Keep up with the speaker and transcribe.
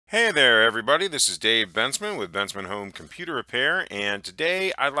Hey there, everybody. This is Dave Bensman with Bensman Home Computer Repair, and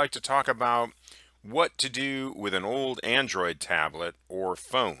today I'd like to talk about what to do with an old Android tablet or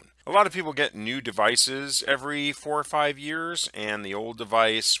phone. A lot of people get new devices every 4 or 5 years, and the old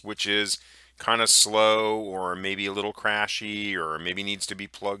device, which is kind of slow or maybe a little crashy or maybe needs to be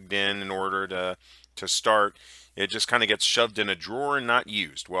plugged in order to start, it just kind of gets shoved in a drawer and not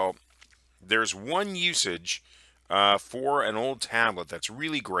used. Well, there's one usage for an old tablet that's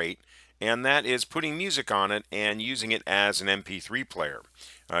really great, and that is putting music on it and using it as an MP3 player.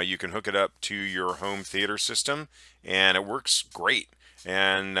 You can hook it up to your home theater system, and it works great.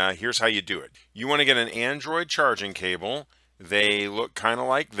 And here's how you do it. You want to get an Android charging cable. They look kind of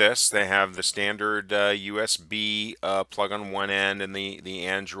like this. They have the standard USB plug on one end and the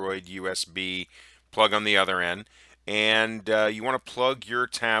Android USB plug on the other end, and you want to plug your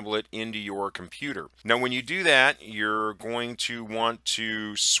tablet into your computer. Now, when you do that, you're going to want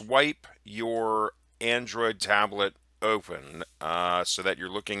to swipe your Android tablet open so that you're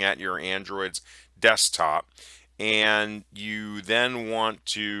looking at your Android's desktop, and you then want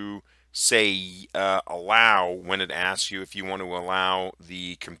to say allow when it asks you if you want to allow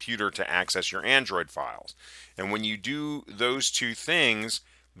the computer to access your Android files. And when you do those two things,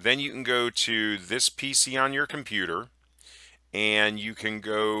 then you can go to this PC on your computer, and you can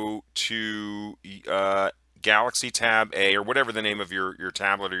go to Galaxy Tab A, or whatever the name of your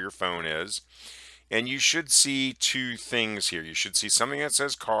tablet or your phone is. And you should see two things here. You should see something that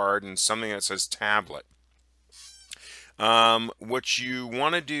says card and something that says tablet. What you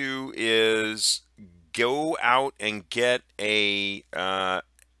want to do is go out and get a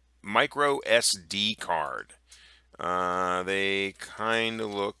micro SD card. They kind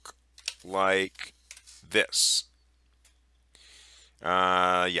of look like this.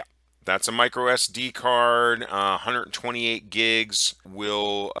 Yeah, that's a micro SD card. 128 gigs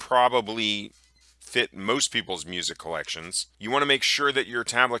will probably fit most people's music collections. You want to make sure that your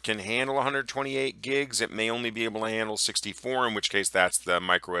tablet can handle 128 gigs. It may only be able to handle 64, in which case that's the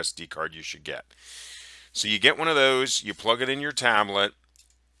micro SD card you should get. So you get one of those, you plug it in your tablet,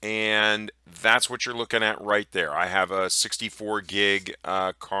 and that's what you're looking at right there. I have a 64 gig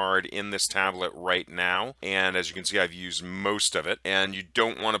card in this tablet right now, and as you can see, I've used most of it. And you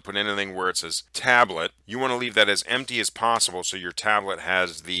don't want to put anything where it says tablet. You want to leave that as empty as possible so your tablet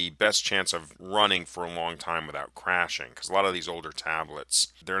has the best chance of running for a long time without crashing, because a lot of these older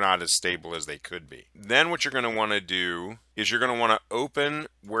tablets, they're not as stable as they could be. Then what you're going to want to do is you're going to want to open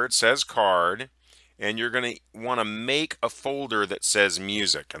where it says card, and you're going to want to make a folder that says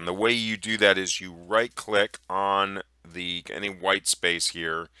music. And the way you do that is you right click on any white space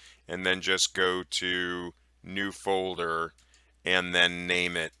here, and then just go to new folder and then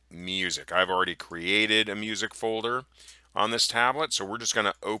name it music. I've already created a music folder on this tablet, so we're just going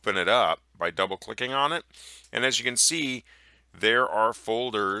to open it up by double clicking on it. And as you can see, there are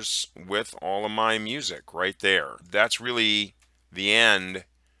folders with all of my music right there. That's really the end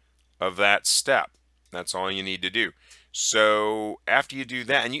of that step. That's all you need to do. So after you do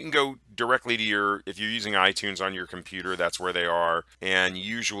that, and you can go directly to if you're using iTunes on your computer, that's where they are. And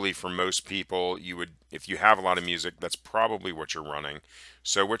usually for most people, if you have a lot of music, that's probably what you're running.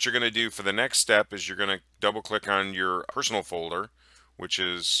 So what you're going to do for the next step is you're going to double click on your personal folder, which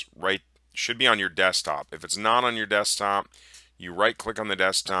should be on your desktop. If it's not on your desktop, you right click on the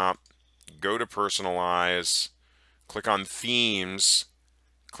desktop, go to personalize, click on themes,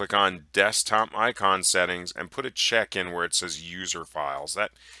 click on desktop icon settings, and put a check in where it says user files.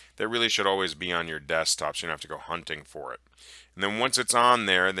 That really should always be on your desktop, so you don't have to go hunting for it. And then once it's on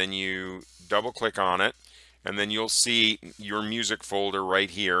there, then you double click on it, and then you'll see your music folder right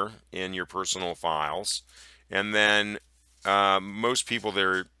here in your personal files. And then most people,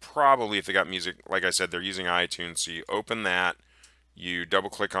 they're probably, if they got music, like I said, they're using iTunes. So you open that, you double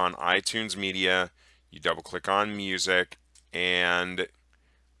click on iTunes Media, you double click on music, and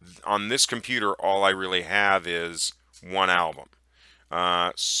on this computer, all I really have is one album.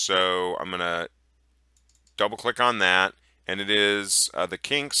 So I'm going to double click on that, and it is the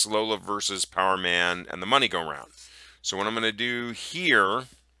Kinks, Lola versus Power Man, and the Money Go Round. So what I'm going to do here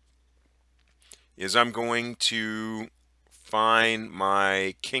is I'm going to find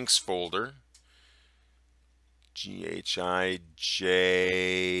my Kinks folder. G-H-I-J,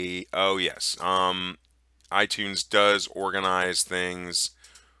 oh yes, iTunes does organize things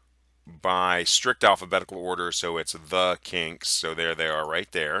by strict alphabetical order, so it's the Kinks. So there they are right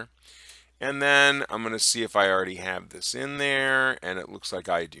there. And then I'm going to see if I already have this in there, and it looks like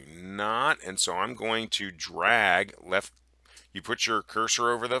I do not. And so I'm going to drag left. You put your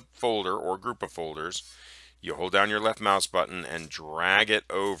cursor over the folder or group of folders. You hold down your left mouse button and drag it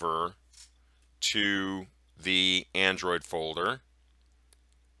over to the Android folder,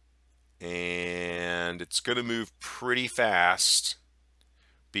 and it's going to move pretty fast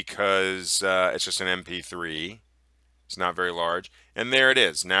because it's just an MP3. It's not very large, and there it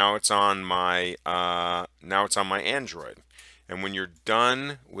is. Now it's on my Android. And when you're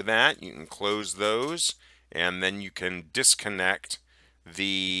done with that, you can close those, and then you can disconnect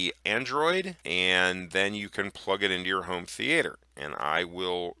the Android, and then you can plug it into your home theater. And I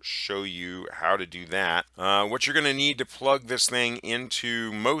will show you how to do that. What you're going to need to plug this thing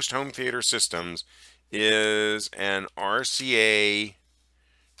into most home theater systems is an RCA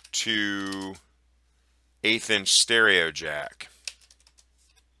to 1/8 inch stereo jack.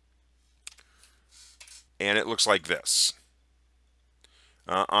 And it looks like this.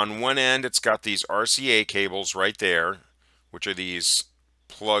 On one end, it's got these RCA cables right there, which are these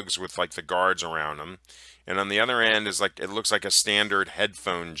plugs with like the guards around them. And on the other end is like, it looks like a standard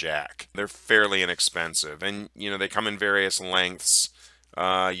headphone jack. They're fairly inexpensive, and they come in various lengths.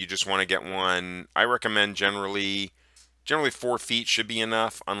 You just want to get one. I recommend generally 4 feet should be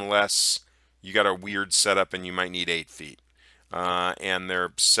enough, unless you got a weird setup and you might need 8 feet. And they're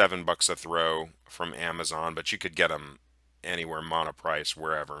 $7 a throw from Amazon, but you could get them anywhere, Monoprice,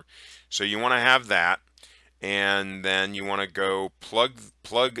 wherever. So you want to have that, and then you want to go plug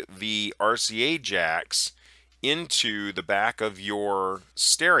the RCA jacks into the back of your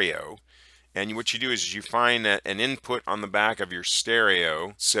stereo. And what you do is you find an input on the back of your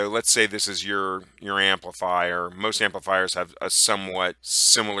stereo. So let's say this is your amplifier. Most amplifiers have a somewhat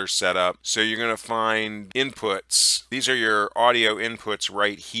similar setup. So you're going to find inputs. These are your audio inputs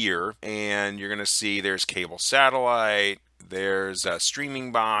right here. And you're going to see there's cable satellite. There's a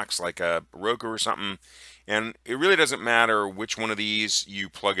streaming box like a Roku or something. And it really doesn't matter which one of these you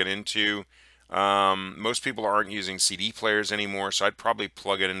plug it into. Most people aren't using CD players anymore, so I'd probably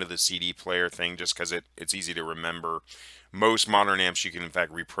plug it into the CD player thing just because it's easy to remember. Most modern amps, you can in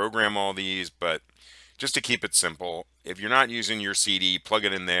fact reprogram all these, but just to keep it simple, if you're not using your CD, plug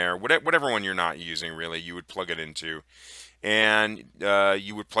it in there. Whatever one you're not using, really, you would plug it into. And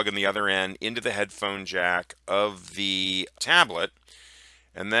you would plug in the other end into the headphone jack of the tablet.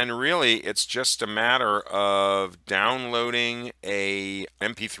 And then really it's just a matter of downloading a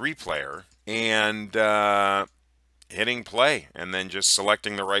MP3 player and hitting play, and then just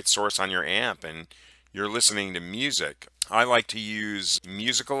selecting the right source on your amp, and you're listening to music. I like to use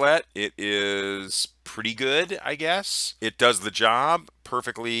Musicalette. It is pretty good, I guess. It does the job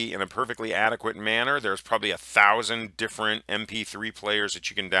perfectly, in a perfectly adequate manner. There's probably 1,000 different MP3 players that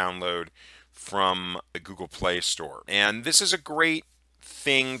you can download from the Google Play Store. And this is a great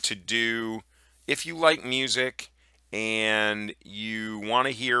thing to do if you like music and you want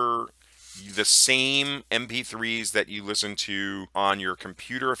to hear the same MP3s that you listen to on your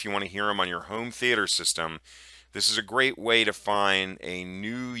computer. If you want to hear them on your home theater system, this is a great way to find a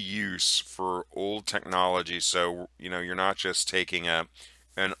new use for old technology. So you're not just taking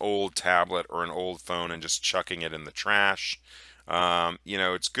an old tablet or an old phone and just chucking it in the trash.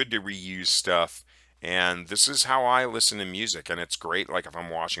 It's good to reuse stuff. And this is how I listen to music, and it's great. Like if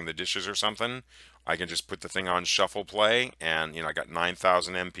I'm washing the dishes or something, I can just put the thing on shuffle play, and I got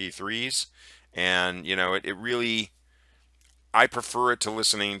 9,000 MP3s, and it really, I prefer it to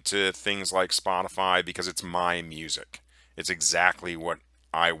listening to things like Spotify because it's my music. It's exactly what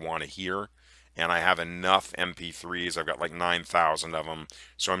I want to hear, and I have enough MP3s. I've got like 9,000 of them,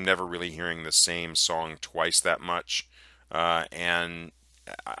 so I'm never really hearing the same song twice that much, and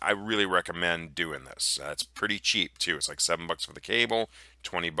I really recommend doing this. It's pretty cheap too. It's like $7 for the cable,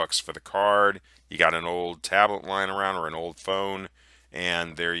 $20 for the card. You got an old tablet lying around or an old phone,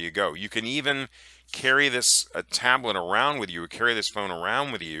 and there you go. You can even carry this tablet around with you, or carry this phone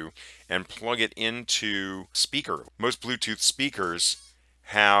around with you, and plug it into speaker. Most Bluetooth speakers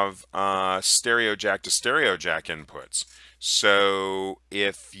have stereo jack to stereo jack inputs. So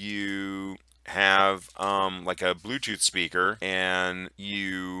if you have like a Bluetooth speaker and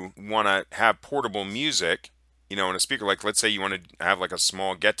you want to have portable music, in a speaker, like let's say you want to have like a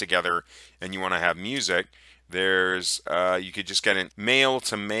small get together and you want to have music, there's you could just get a male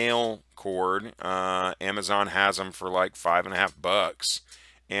to male cord. Amazon has them for like $5.50.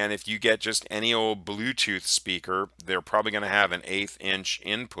 And if you get just any old Bluetooth speaker, they're probably going to have an 1/8 inch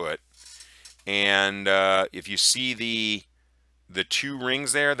input. And if you see the 2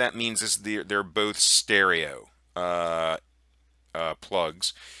 rings there, that means they're both stereo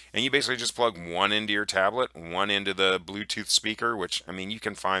plugs, and you basically just plug one into your tablet, one into the Bluetooth speaker, which, I mean, you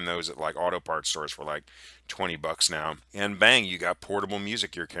can find those at like auto parts stores for like 20 bucks now, and bang, you got portable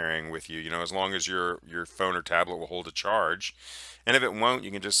music you're carrying with you, as long as your phone or tablet will hold a charge. And if it won't,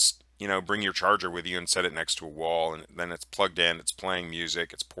 you can just bring your charger with you and set it next to a wall, and then it's plugged in, it's playing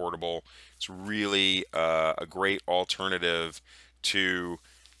music, it's portable. It's really a great alternative to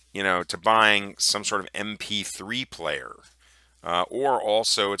to buying some sort of MP3 player. Or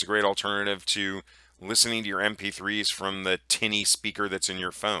also, it's a great alternative to listening to your MP3s from the tinny speaker that's in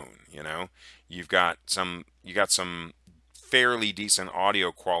your phone. You got some fairly decent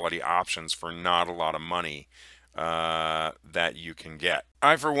audio quality options for not a lot of money that you can get.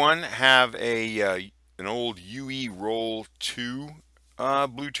 I, for one, have an old UE Roll 2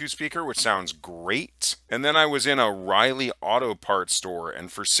 Bluetooth speaker, which sounds great. And then I was in a Riley Auto Parts store,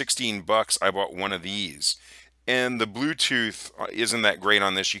 and for 16 bucks, I bought one of these. And the Bluetooth isn't that great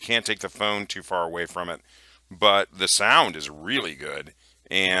on this. You can't take the phone too far away from it, but the sound is really good.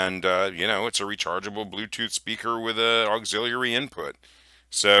 And, it's a rechargeable Bluetooth speaker with an auxiliary input.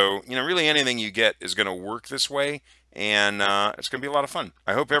 So, really anything you get is going to work this way, and it's going to be a lot of fun.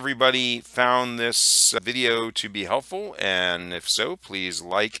 I hope everybody found this video to be helpful, and if so, please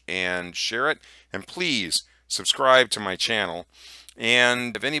like and share it, and please subscribe to my channel.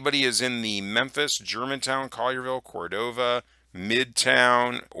 And if anybody is in the Memphis, Germantown, Collierville, Cordova,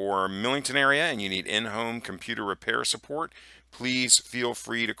 Midtown, or Millington area and you need in-home computer repair support, please feel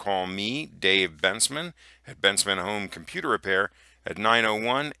free to call me, Dave Bensman, at Bensman Home Computer Repair at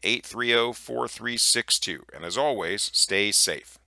 901-830-4362. And as always, stay safe.